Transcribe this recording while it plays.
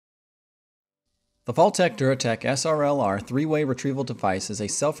The FallTech DuraTech SRL-R three-way retrieval device is a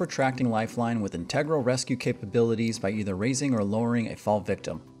self-retracting lifeline with integral rescue capabilities by either raising or lowering a fall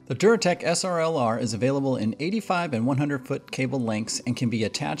victim. The DuraTech SRL-R is available in 85 and 100-foot cable lengths and can be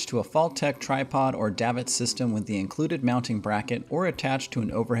attached to a FallTech Tripod or Davit system with the included mounting bracket or attached to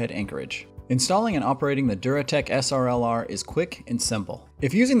an overhead anchorage. Installing and operating the DuraTech SRL-R is quick and simple.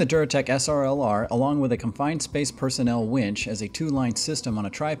 If using the DuraTech SRL-R along with a confined space personnel winch as a two-line system on a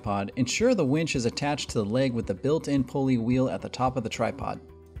tripod, ensure the winch is attached to the leg with the built-in pulley wheel at the top of the tripod.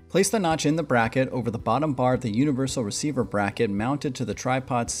 Place the notch in the bracket over the bottom bar of the universal receiver bracket mounted to the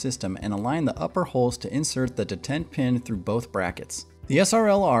tripod system and align the upper holes to insert the detent pin through both brackets. The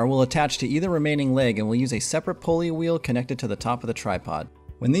SRL-R will attach to either remaining leg and will use a separate pulley wheel connected to the top of the tripod.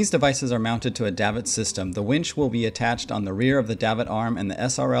 When these devices are mounted to a Davit system, the winch will be attached on the rear of the Davit arm and the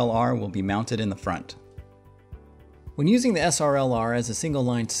SRL-R will be mounted in the front. When using the SRL-R as a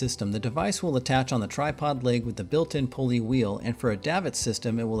single-line system, the device will attach on the tripod leg with the built-in pulley wheel, and for a Davit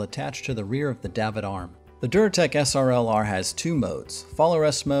system, it will attach to the rear of the Davit arm. The DuraTech SRL-R has two modes, fall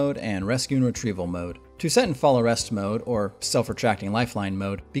arrest mode and rescue and retrieval mode. To set in fall arrest mode, or self-retracting lifeline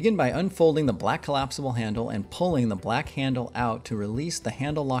mode, begin by unfolding the black collapsible handle and pulling the black handle out to release the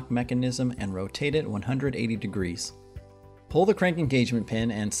handle lock mechanism and rotate it 180 degrees. Pull the crank engagement pin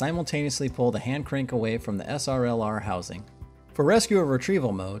and simultaneously pull the hand crank away from the SRL-R housing. For rescue or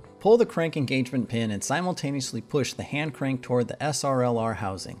retrieval mode, pull the crank engagement pin and simultaneously push the hand crank toward the SRL-R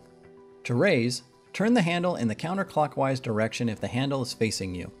housing. To raise, turn the handle in the counterclockwise direction if the handle is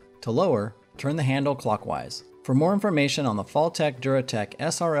facing you. To lower, turn the handle clockwise. For more information on the FallTech DuraTech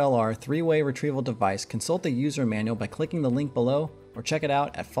SRL-R three-way retrieval device, consult the user manual by clicking the link below or check it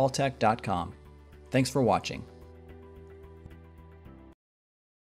out at falltech.com. Thanks for watching.